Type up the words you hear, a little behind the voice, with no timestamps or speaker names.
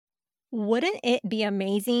Wouldn't it be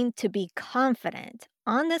amazing to be confident,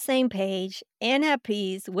 on the same page, and at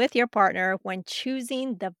peace with your partner when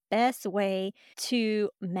choosing the best way to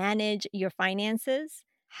manage your finances?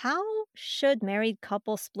 How should married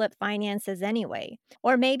couples split finances anyway?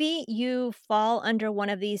 Or maybe you fall under one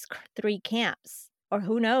of these three camps. Or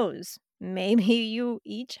who knows? Maybe you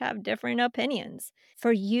each have different opinions.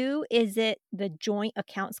 For you, is it the joint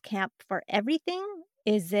accounts camp for everything?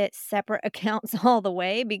 Is it separate accounts all the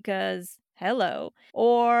way? Because, hello,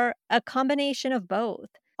 or a combination of both?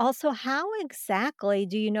 Also, how exactly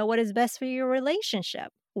do you know what is best for your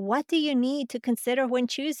relationship? What do you need to consider when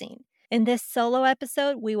choosing? In this solo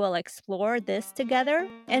episode, we will explore this together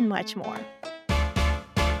and much more.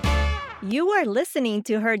 You are listening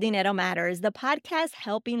to Her Dinero Matters, the podcast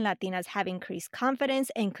helping Latinas have increased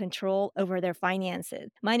confidence and control over their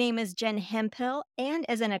finances. My name is Jen Hemphill, and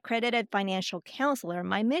as an accredited financial counselor,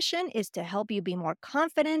 my mission is to help you be more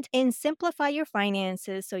confident and simplify your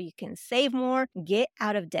finances so you can save more, get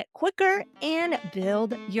out of debt quicker, and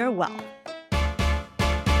build your wealth.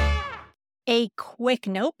 A quick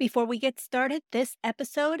note before we get started, this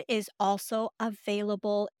episode is also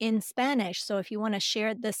available in Spanish. So if you want to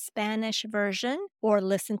share the Spanish version or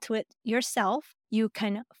listen to it yourself, you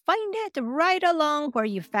can find it right along where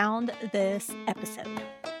you found this episode.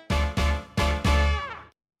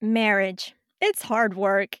 Marriage. It's hard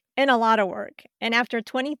work and a lot of work. And after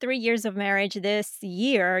 23 years of marriage this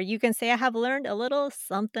year, you can say I have learned a little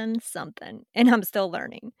something, something, and I'm still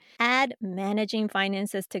learning. Add managing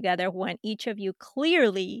finances together when each of you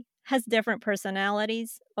clearly has different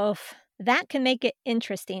personalities. That can make it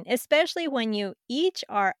interesting, especially when you each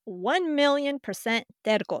are 1,000,000%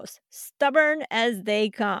 tercos, stubborn as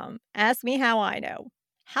they come. Ask me how I know.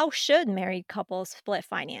 How should married couples split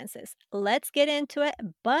finances? Let's get into it.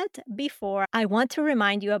 But before, I want to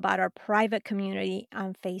remind you about our private community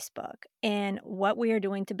on Facebook and what we are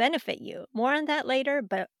doing to benefit you. More on that later,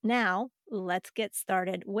 but now let's get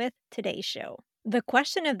started with today's show. The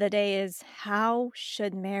question of the day is, how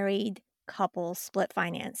should married couples split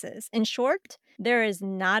finances? In short, there is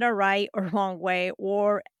not a right or wrong way,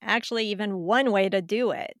 or actually even one way to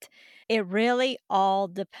do it. It really all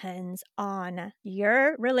depends on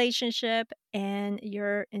your relationship and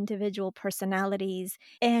your individual personalities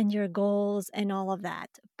and your goals and all of that.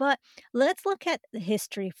 But let's look at the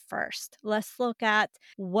history first. Let's look at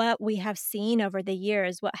what we have seen over the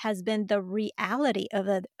years, what has been the reality of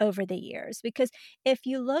it over the years. Because if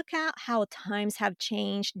you look at how times have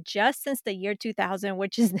changed just since the year 2000,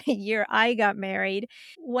 which is the year I got married,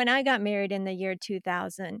 when I got married in the year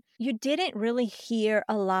 2000, you didn't really hear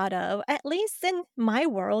a lot of, at least in my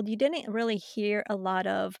world, you didn't really hear a lot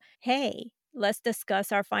of, hey, let's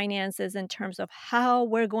discuss our finances in terms of how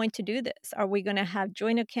we're going to do this. Are we going to have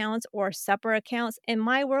joint accounts or separate accounts? In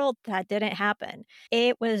my world, that didn't happen.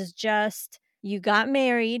 It was just you got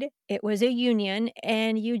married, it was a union,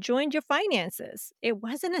 and you joined your finances. It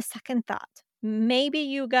wasn't a second thought. Maybe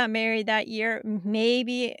you got married that year.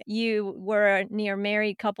 Maybe you were near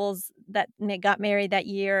married couples that got married that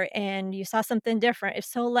year and you saw something different. If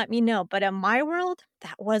so, let me know. But in my world,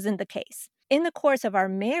 that wasn't the case. In the course of our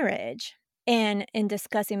marriage, and in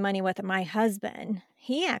discussing money with my husband,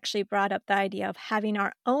 he actually brought up the idea of having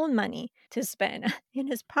our own money to spend.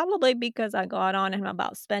 And it's probably because I got on him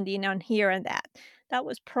about spending on here and that. That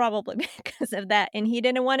was probably because of that. And he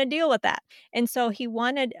didn't want to deal with that. And so he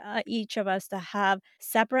wanted each of us to have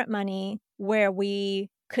separate money where we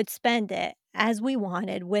could spend it as we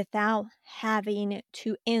wanted without having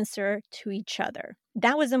to answer to each other.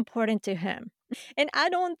 That was important to him. And I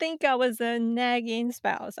don't think I was a nagging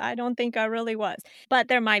spouse. I don't think I really was. But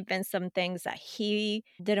there might have been some things that he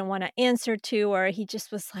didn't want to answer to, or he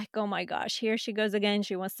just was like, oh my gosh, here she goes again.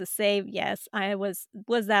 She wants to save. Yes, I was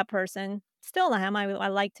that person. Still am. I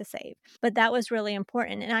like to save. But that was really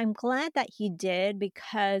important. And I'm glad that he did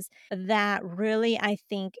because that really, I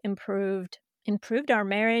think, improved our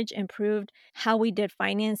marriage, improved how we did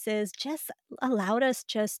finances, just allowed us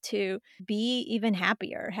just to be even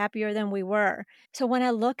happier than we were. So when I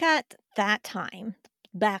look at that time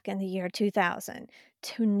back in the year 2000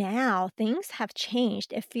 to now, things have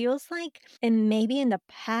changed. It feels like maybe in the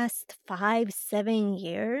past 5, 7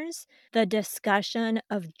 years, the discussion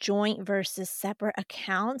of joint versus separate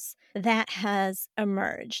accounts that has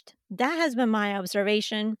emerged. That has been my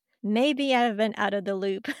observation. Maybe I've been out of the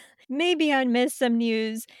loop. Maybe I missed some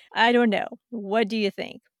news. I don't know. What do you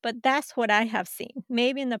think? But that's what I have seen,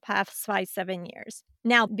 maybe in the past 5, 7 years.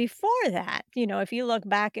 Now, before that, if you look the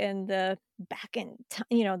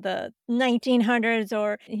 1900s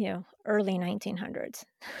or, early 1900s,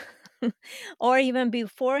 or even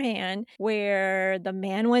beforehand where the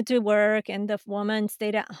man went to work and the woman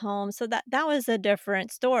stayed at home. So that was a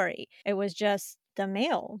different story. It was just the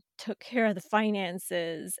male took care of the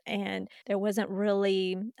finances, and there wasn't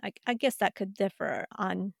really, I guess that could differ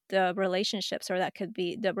on the relationships, or that could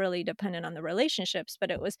be the really dependent on the relationships,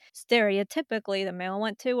 but it was stereotypically the male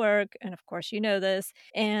went to work, and of course you know this,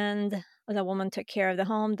 and the woman took care of the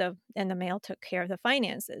home, and the male took care of the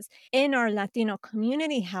finances. In our Latino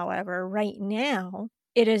community, however, right now,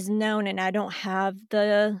 it is known, and I don't have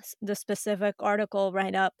the specific article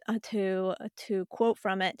right up, to quote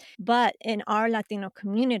from it, but in our Latino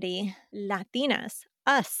community, Latinas,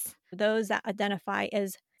 us, those that identify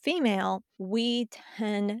as female, we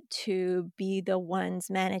tend to be the ones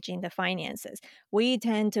managing the finances. We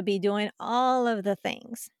tend to be doing all of the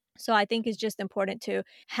things. So I think it's just important to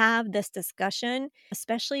have this discussion,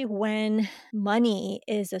 especially when money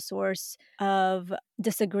is a source of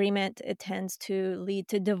disagreement. It tends to lead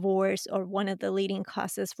to divorce, or one of the leading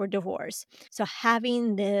causes for divorce. So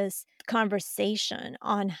having this conversation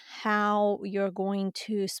on how you're going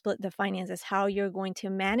to split the finances, how you're going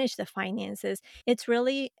to manage the finances, it's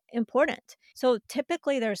really important. So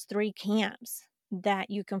typically there's three camps that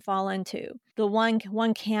you can fall into. The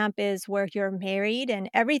one camp is where you're married, and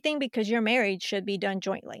everything, because you're married, should be done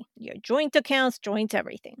jointly. Your joint accounts, joint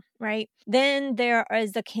everything, right? Then there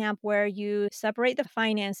is the camp where you separate the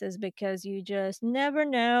finances because you just never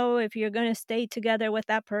know if you're going to stay together with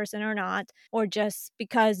that person or not, or just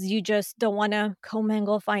because you just don't want to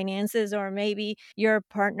commingle finances, or maybe your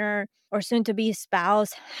partner or soon to be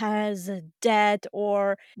spouse has a debt,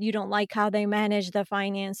 or you don't like how they manage the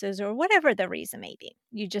finances, or whatever the reason may be.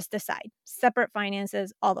 You just decide separate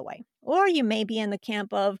finances all the way. Or you may be in the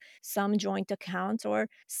camp of some joint accounts or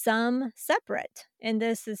some separate. And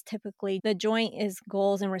this is typically the joint is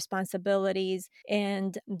goals and responsibilities,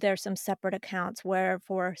 and there's some separate accounts where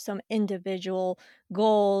for some individual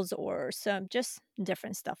goals or some just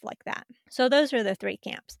different stuff like that. So those are the three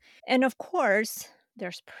camps. And of course,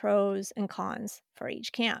 there's pros and cons for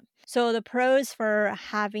each camp. So the pros for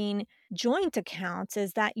having joint accounts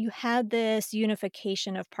is that you have this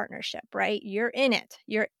unification of partnership, right? You're in it.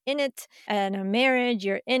 You're in it in a marriage,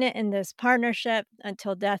 you're in it in this partnership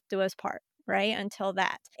until death do us part, right? Until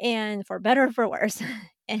that. And for better or for worse.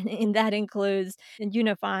 And that includes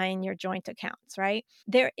unifying your joint accounts, right?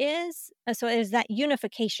 So there's that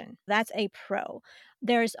unification. That's a pro.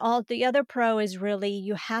 There's all the other pro is really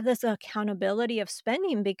you have this accountability of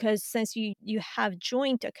spending, because since you have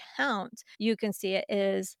joint accounts, you can see it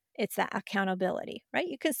as it's that accountability, right?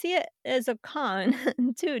 You can see it as a con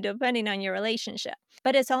too, depending on your relationship.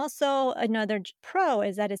 But it's also another pro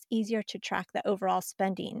is that it's easier to track the overall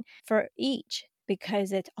spending for each,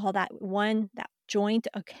 because it's all that joint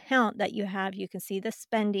account that you have. You can see the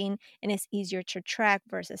spending, and it's easier to track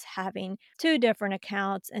versus having two different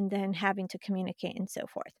accounts and then having to communicate and so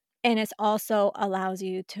forth. And it also allows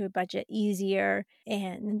you to budget easier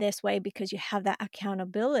in this way because you have that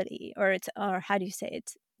accountability, or how do you say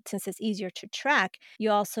it? Since it's easier to track,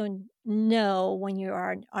 you also know when you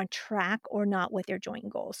are on track or not with your joint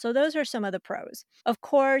goals. So those are some of the pros. Of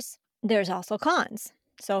course, there's also cons.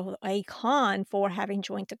 So a con for having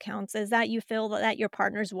joint accounts is that you feel that your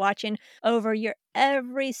partner's watching over your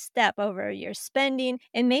every step, over your spending,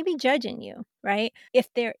 and maybe judging you, right? If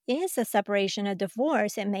there is a separation, a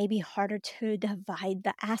divorce, it may be harder to divide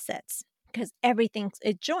the assets because everything's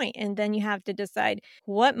a joint, and then you have to decide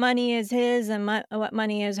what money is his and what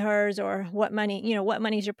money is hers, or what money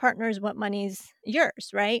is your partner's, what money's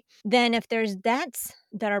yours, right? Then if there's debts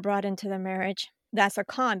that are brought into the marriage, that's a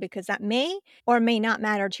con, because that may or may not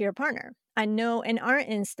matter to your partner. I know in our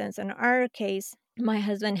instance, in our case, my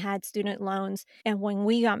husband had student loans, and when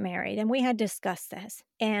we got married, and we had discussed this,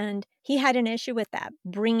 and he had an issue with that,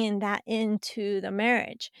 bringing that into the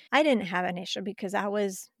marriage. I didn't have an issue because I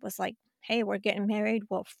was like, hey, we're getting married,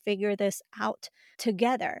 we'll figure this out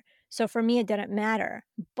together. So for me, it didn't matter,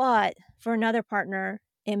 but for another partner,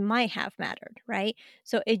 it might have mattered, right?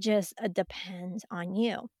 So it just depends on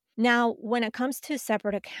you. Now, when it comes to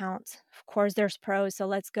separate accounts, of course, there's pros. So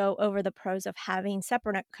let's go over the pros of having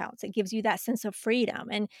separate accounts. It gives you that sense of freedom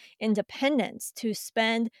and independence to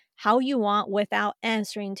spend how you want without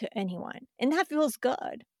answering to anyone. And that feels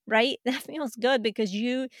good, right? That feels good because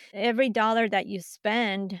every dollar that you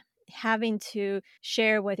spend, having to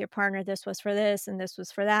share with your partner, this was for this and this was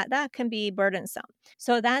for that, that can be burdensome.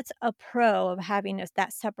 So that's a pro of having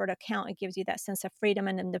that separate account. It gives you that sense of freedom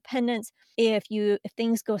and independence. If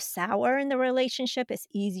things go sour in the relationship, it's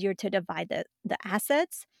easier to divide the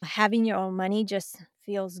assets. Having your own money just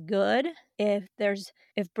feels good if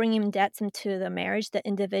bringing debts into the marriage, the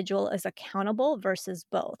individual is accountable versus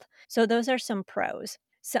both. So those are some pros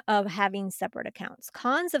of having separate accounts.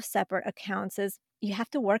 Cons of separate accounts is you have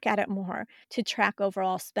to work at it more to track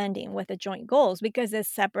overall spending with the joint goals because it's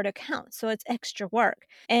separate accounts. So it's extra work.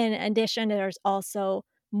 In addition, there's also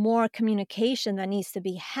more communication that needs to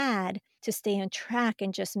be had to stay on track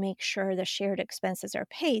and just make sure the shared expenses are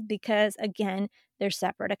paid because, again, they're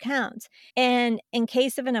separate accounts. And in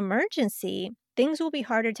case of an emergency, things will be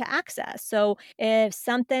harder to access. So if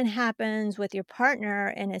something happens with your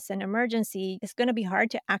partner and it's an emergency, it's going to be hard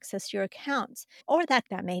to access your accounts. Or that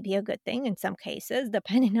may be a good thing in some cases,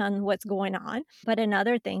 depending on what's going on. But in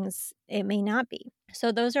other things, it may not be.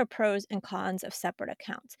 So those are pros and cons of separate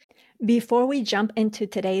accounts. Before we jump into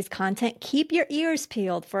today's content, keep your ears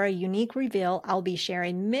peeled for a unique reveal I'll be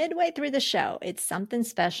sharing midway through the show. It's something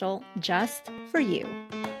special just for you.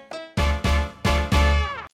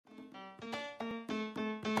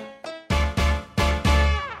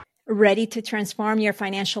 Ready to transform your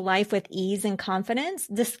financial life with ease and confidence?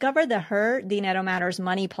 Discover the Her Dinero Matters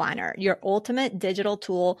Money Planner, your ultimate digital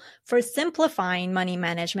tool for simplifying money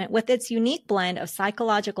management with its unique blend of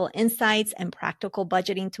psychological insights and practical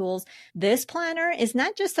budgeting tools. This planner is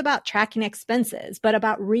not just about tracking expenses, but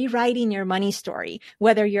about rewriting your money story.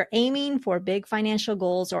 Whether you're aiming for big financial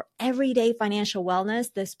goals or everyday financial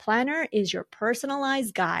wellness, this planner is your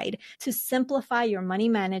personalized guide to simplify your money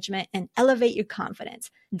management and elevate your confidence.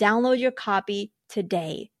 Download your copy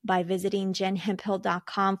today by visiting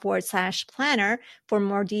jenhemphill.com/planner for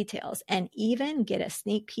more details and even get a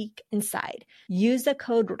sneak peek inside. Use the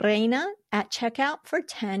code REINA at checkout for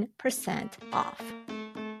 10% off.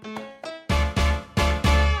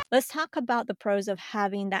 Let's talk about the pros of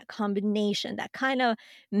having that combination, that kind of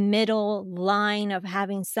middle line of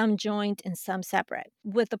having some joint and some separate.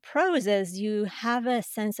 With the pros is you have a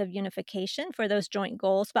sense of unification for those joint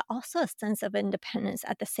goals, but also a sense of independence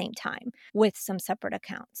at the same time with some separate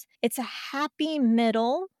accounts. It's a happy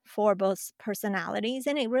middle for both personalities,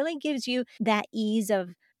 and it really gives you that ease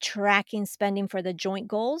of tracking spending for the joint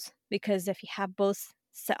goals because if you have both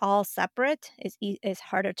all separate is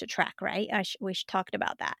harder to track, right? We talked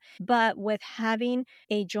about that. But with having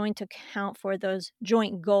a joint account for those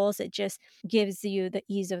joint goals, it just gives you the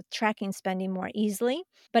ease of tracking spending more easily.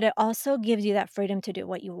 But it also gives you that freedom to do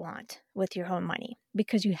what you want with your own money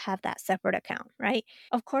because you have that separate account, right?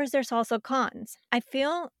 Of course, there's also cons. I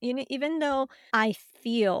feel, even though I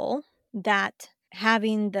feel that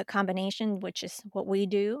having the combination, which is what we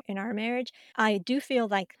do in our marriage, I do feel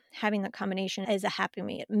like having the combination is a happy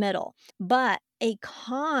middle. But a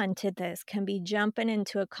con to this can be jumping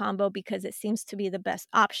into a combo because it seems to be the best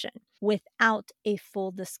option without a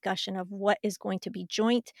full discussion of what is going to be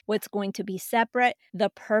joint, what's going to be separate, the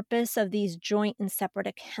purpose of these joint and separate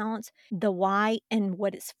accounts, the why, and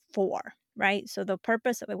what it's for. Right? So the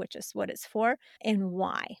purpose of it, which is what it's for and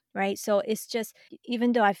why, right? So it's just,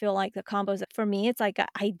 even though I feel like the combos for me, it's like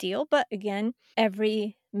ideal, but again,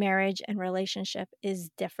 every marriage and relationship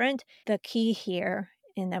is different. The key here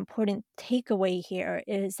and the important takeaway here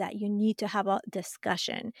is that you need to have a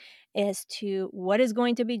discussion as to what is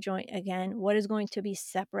going to be joint again, what is going to be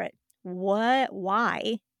separate,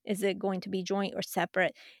 why is it going to be joint or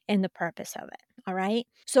separate, and the purpose of it. All right.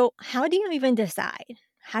 So how do you even decide?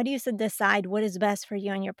 How do you decide what is best for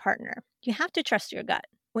you and your partner? You have to trust your gut.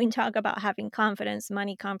 We talk about having confidence,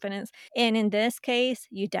 money confidence. And in this case,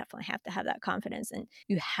 you definitely have to have that confidence and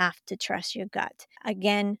you have to trust your gut.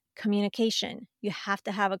 Again, communication. You have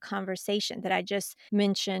to have a conversation that I just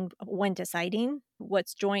mentioned when deciding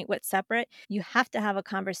what's joint, what's separate. You have to have a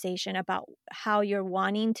conversation about how you're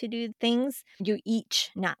wanting to do things. You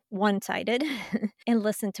each, not one-sided, and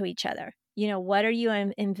listen to each other. What are you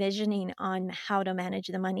envisioning on how to manage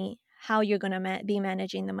the money, how you're going to be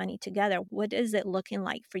managing the money together? What is it looking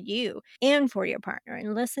like for you and for your partner?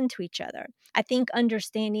 And listen to each other. I think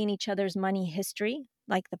understanding each other's money history,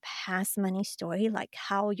 like the past money story, like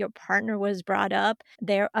how your partner was brought up,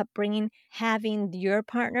 their upbringing, having your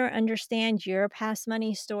partner understand your past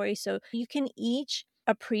money story so you can each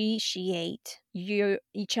appreciate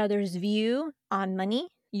each other's view on money,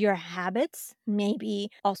 your habits, maybe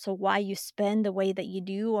also why you spend the way that you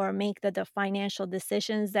do or make the financial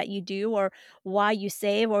decisions that you do, or why you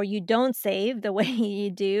save or you don't save the way you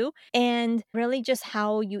do, and really just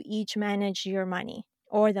how you each manage your money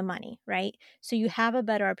or the money, right? So you have a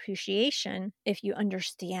better appreciation if you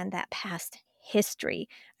understand that past history.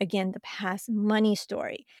 Again, the past money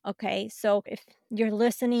story. Okay, so if you're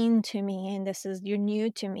listening to me and you're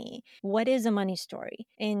new to me, what is a money story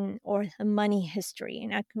or a money history?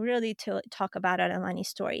 And I can really talk about it, a money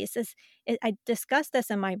story. I discussed this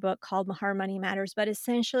in my book called Hard Money Matters, but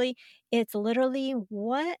essentially it's literally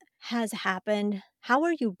what has happened. How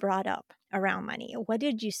are you brought up around money? What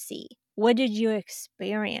did you see? What did you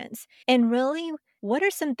experience? And really, what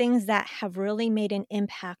are some things that have really made an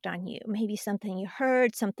impact on you? Maybe something you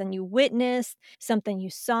heard, something you witnessed, something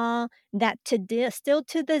you saw that still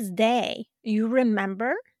to this day you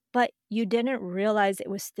remember, but you didn't realize it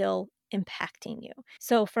was still impacting you.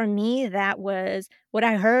 So for me, that was what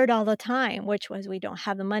I heard all the time, which was we don't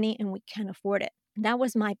have the money and we can't afford it. That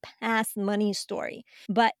was my past money story.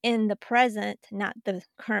 But in the present, not the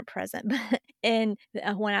current present, but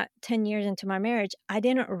when 10 years into my marriage, I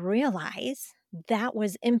didn't realize that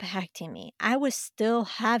was impacting me. I was still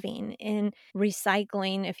having and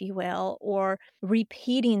recycling, if you will, or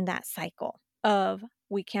repeating that cycle of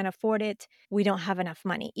we can't afford it, we don't have enough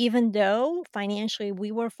money, even though financially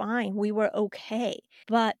we were fine, we were okay.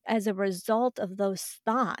 But as a result of those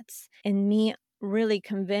thoughts and me really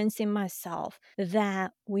convincing myself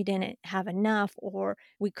that we didn't have enough or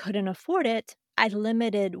we couldn't afford it, I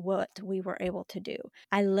limited what we were able to do.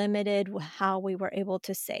 I limited how we were able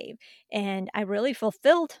to save. And I really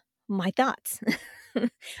fulfilled my thoughts.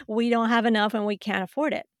 We don't have enough and we can't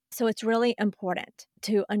afford it. So it's really important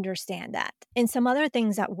to understand that. And some other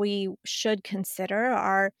things that we should consider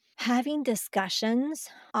are having discussions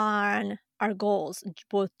on our goals,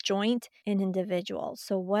 both joint and individual.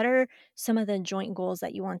 So, what are some of the joint goals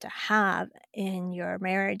that you want to have in your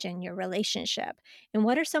marriage and your relationship? And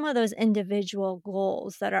what are some of those individual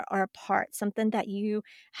goals that are apart? Something that you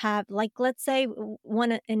have, like, let's say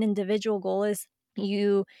an individual goal is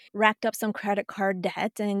you racked up some credit card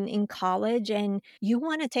debt in college and you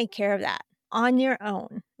want to take care of that on your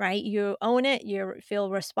own, right? You own it, you feel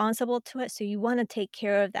responsible to it, so you want to take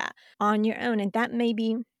care of that on your own. And that may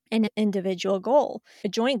be an individual goal. A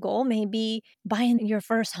joint goal may be buying your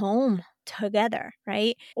first home together,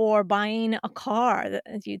 right? Or buying a car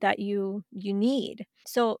that you need.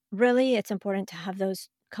 So really it's important to have those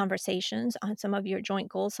conversations on some of your joint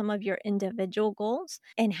goals, some of your individual goals,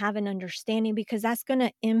 and have an understanding because that's going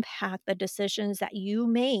to impact the decisions that you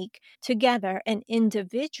make together and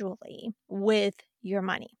individually with your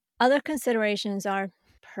money. Other considerations are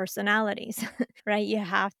personalities, right? You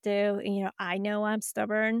have to, I know I'm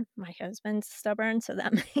stubborn. My husband's stubborn. So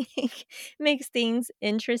that makes things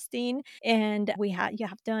interesting. And you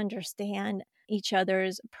have to understand each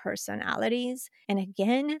other's personalities. And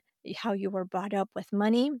again, how you were brought up with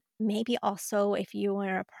money. Maybe also if you were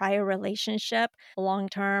in a prior relationship, long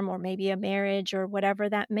term, or maybe a marriage or whatever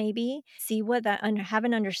that may be, see have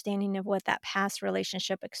an understanding of what that past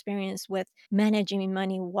relationship experience with managing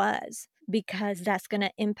money was. Because that's going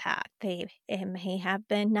to impact. It may have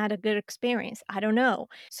been not a good experience. I don't know.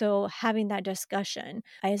 So having that discussion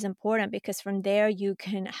is important because from there you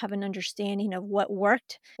can have an understanding of what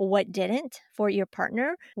worked, what didn't for your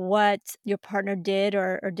partner, what your partner did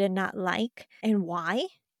or did not like, and why.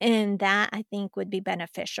 And that I think would be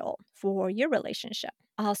beneficial for your relationship.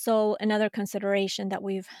 Also, another consideration that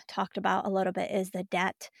we've talked about a little bit is the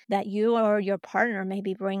debt that you or your partner may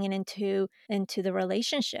be bringing into the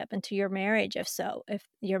relationship, into your marriage. If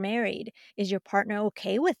you're married, is your partner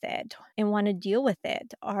okay with it and want to deal with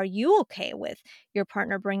it? Are you okay with your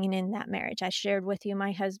partner bringing in that marriage? I shared with you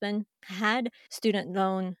my husband had student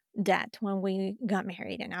loan debt when we got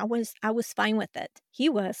married and I was fine with it. He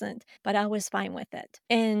wasn't, but I was fine with it.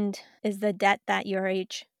 And is the debt that you're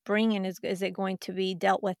each bringing is it going to be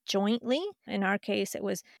dealt with jointly? In our case, it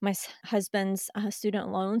was my husband's student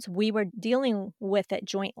loans. We were dealing with it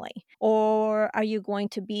jointly. Or are you going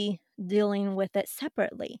to be dealing with it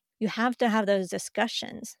separately? You have to have those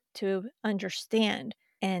discussions to understand,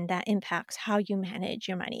 and that impacts how you manage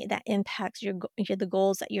your money. That impacts the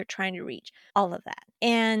goals that you're trying to reach, all of that.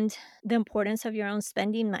 And the importance of your own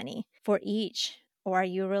spending money for each. Or are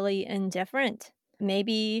you really indifferent?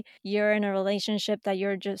 Maybe you're in a relationship that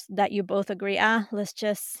you both agree, let's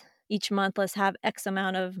just each month, let's have X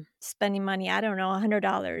amount of spending money. I don't know,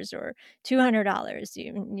 $100 or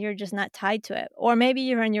 $200. You're just not tied to it. Or maybe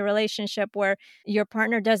you're in your relationship where your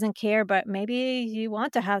partner doesn't care, but maybe you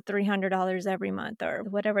want to have $300 every month or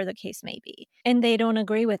whatever the case may be, and they don't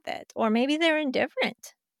agree with it. Or maybe they're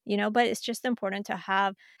indifferent, but it's just important to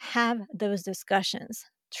have those discussions.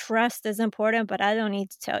 Trust is important, but I don't need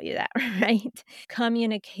to tell you that, right?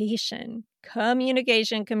 Communication,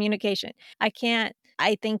 communication, communication.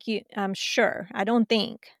 I'm sure, I don't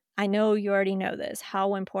think I know you already know this,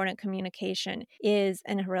 how important communication is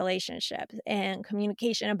in a relationship, and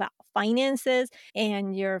communication about finances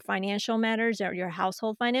and your financial matters or your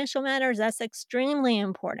household financial matters, that's extremely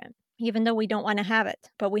important. Even though we don't want to have it,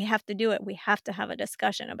 but we have to do it. We have to have a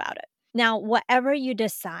discussion about it. Now, whatever you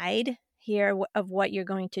decide here of what you're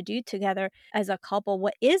going to do together as a couple,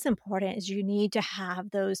 what is important is you need to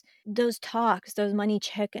have those talks, those money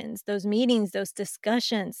chickens, those meetings, those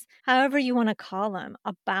discussions, however you want to call them,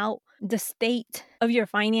 about the state of your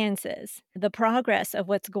finances, the progress of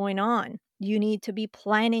what's going on. You need to be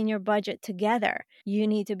planning your budget together. You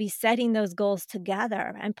need to be setting those goals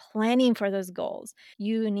together and planning for those goals.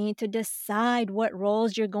 You need to decide what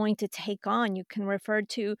roles you're going to take on. You can refer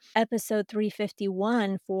to episode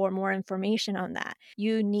 351 for more information on that.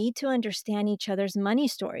 You need to understand each other's money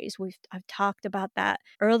stories. I've talked about that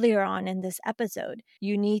earlier on in this episode.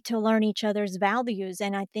 You need to learn each other's values.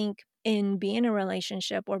 And I think in being a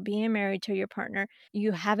relationship or being married to your partner,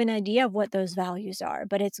 you have an idea of what those values are,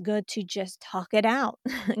 but it's good to just talk it out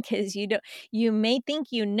because you may think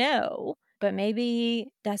you know, but maybe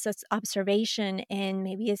that's just observation and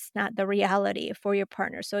maybe it's not the reality for your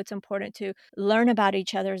partner. So it's important to learn about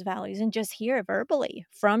each other's values and just hear it verbally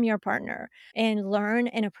from your partner and learn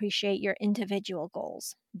and appreciate your individual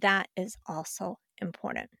goals. That is also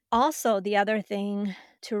important. Also, the other thing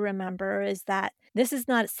to remember is that this is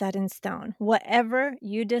not set in stone. Whatever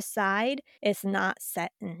you decide is not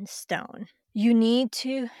set in stone. You need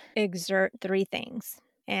to exert three things.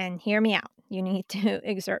 And hear me out. You need to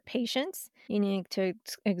exert patience, you need to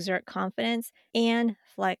exert confidence, and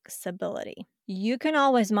flexibility. You can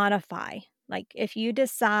always modify. Like if you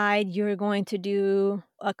decide you're going to do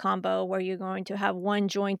a combo where you're going to have one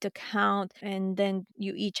joint account and then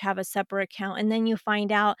you each have a separate account, and then you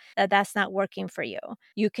find out that that's not working for you,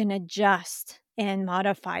 you can adjust and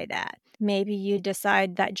modify that. Maybe you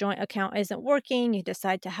decide that joint account isn't working, you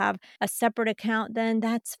decide to have a separate account, then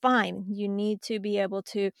that's fine. You need to be able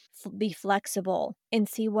to be flexible and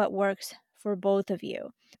see what works for both of you.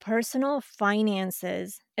 Personal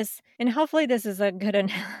finances is, and hopefully this is a good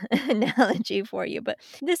analogy for you, but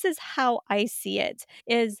this is how I see it,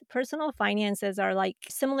 is personal finances are like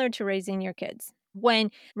similar to raising your kids. When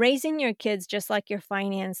raising your kids, just like your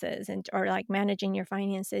finances and or like managing your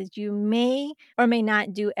finances, you may or may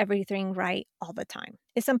not do everything right all the time.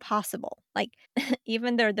 It's impossible. Like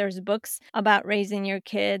even though there's books about raising your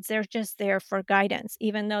kids, they're just there for guidance.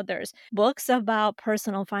 Even though there's books about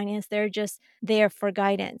personal finance, they're just there for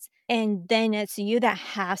guidance. And then it's you that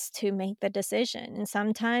has to make the decision. And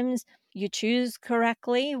sometimes you choose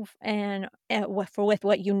correctly and with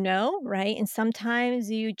what you know, right? And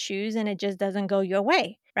sometimes you choose and it just doesn't go your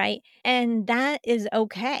way, right? And that is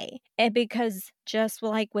okay. And because just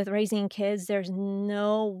like with raising kids, there's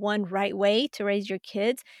no one right way to raise your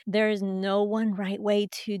kids. There's no one right way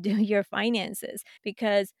to do your finances,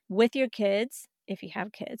 because with your kids, if you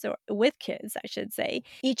have kids, or with kids, I should say,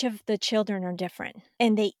 each of the children are different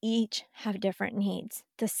and they each have different needs.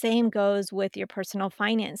 The same goes with your personal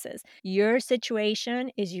finances. Your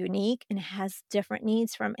situation is unique and has different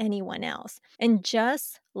needs from anyone else. And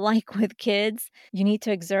just like with kids, you need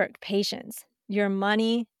to exert patience. Your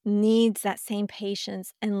money needs that same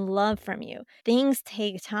patience and love from you. Things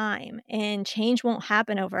take time and change won't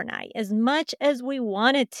happen overnight as much as we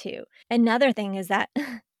want it to. Another thing is that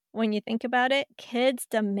when you think about it, kids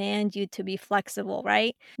demand you to be flexible,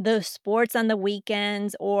 right? Those sports on the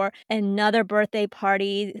weekends or another birthday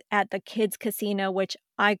party at the kids' casino, which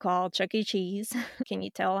I call Chuck E. Cheese. Can you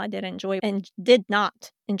tell I did enjoy and did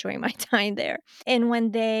not enjoy my time there? And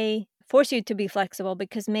when they force you to be flexible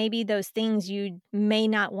because maybe those things you may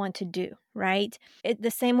not want to do, right?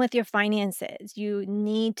 The same with your finances. You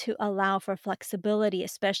need to allow for flexibility,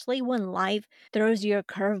 especially when life throws you a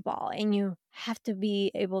curveball and you have to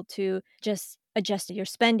be able to just adjust your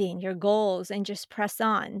spending, your goals, and just press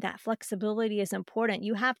on. That flexibility is important.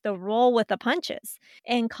 You have to roll with the punches.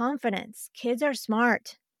 And confidence. Kids are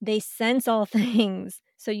smart. They sense all things.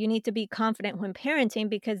 So you need to be confident when parenting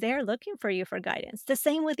because they're looking for you for guidance. The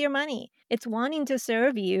same with your money. It's wanting to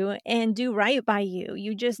serve you and do right by you.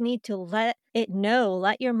 You just need to let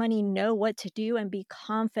your money know what to do and be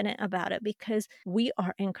confident about it because we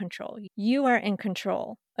are in control. You are in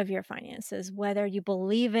control of your finances, whether you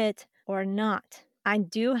believe it or not. I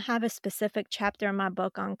do have a specific chapter in my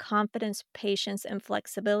book on confidence, patience, and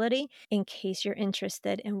flexibility in case you're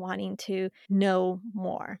interested in wanting to know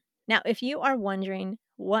more. Now, if you are wondering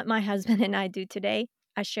what my husband and I do today,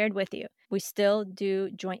 I shared with you. We still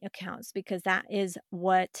do joint accounts because that is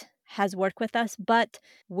what has worked with us, but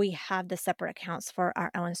we have the separate accounts for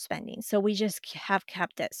our own spending. So we just have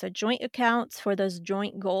kept it. So joint accounts for those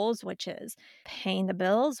joint goals, which is paying the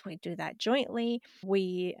bills, we do that jointly.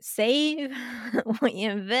 We save, we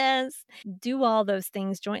invest, do all those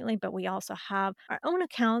things jointly, but we also have our own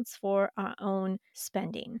accounts for our own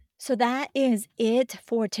spending. So that is it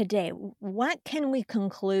for today. What can we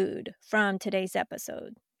conclude from today's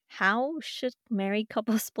episode? How should married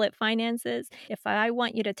couples split finances? If I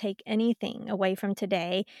want you to take anything away from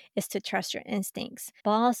today, is to trust your instincts,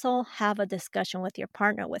 but also have a discussion with your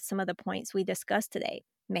partner with some of the points we discussed today.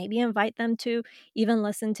 Maybe invite them to even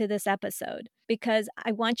listen to this episode, because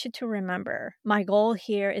I want you to remember my goal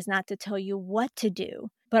here is not to tell you what to do,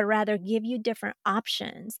 but rather give you different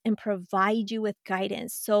options and provide you with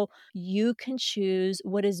guidance so you can choose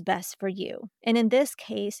what is best for you. And in this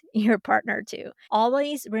case, your partner too.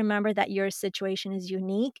 Always remember that your situation is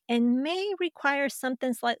unique and may require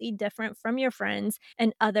something slightly different from your friends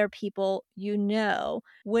and other people you know,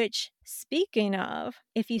 which, speaking of,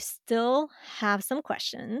 if you still have some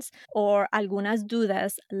questions or algunas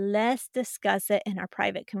dudas, let's discuss it in our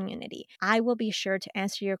private community. I will be sure to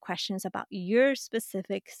answer your questions about your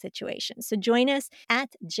specific situation. So join us at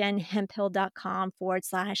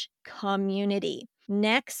jenhemphill.com/community.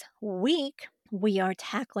 Next week, we are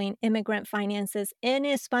tackling immigrant finances in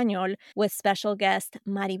Espanol with special guest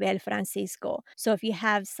Maribel Francisco. So if you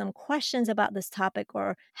have some questions about this topic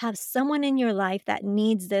or have someone in your life that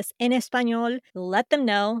needs this in Espanol, let them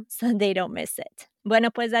know so they don't miss it.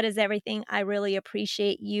 Bueno, pues that is everything. I really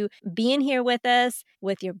appreciate you being here with us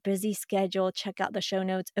with your busy schedule. Check out the show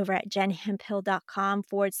notes over at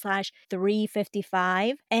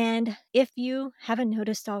jenhemphill.com/355. And if you haven't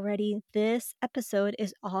noticed already, this episode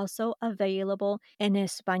is also available in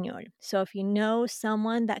Espanol. So if you know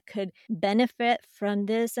someone that could benefit from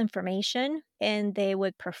this information and they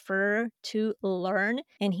would prefer to learn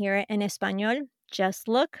and hear it in Espanol, just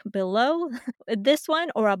look below this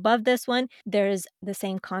one or above this one. There's the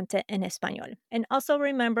same content in Espanol. And also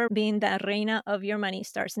remember, being the reina of your money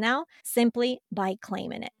starts now simply by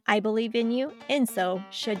claiming it. I believe in you, and so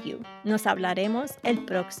should you. Nos hablaremos el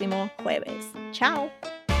próximo jueves. Ciao.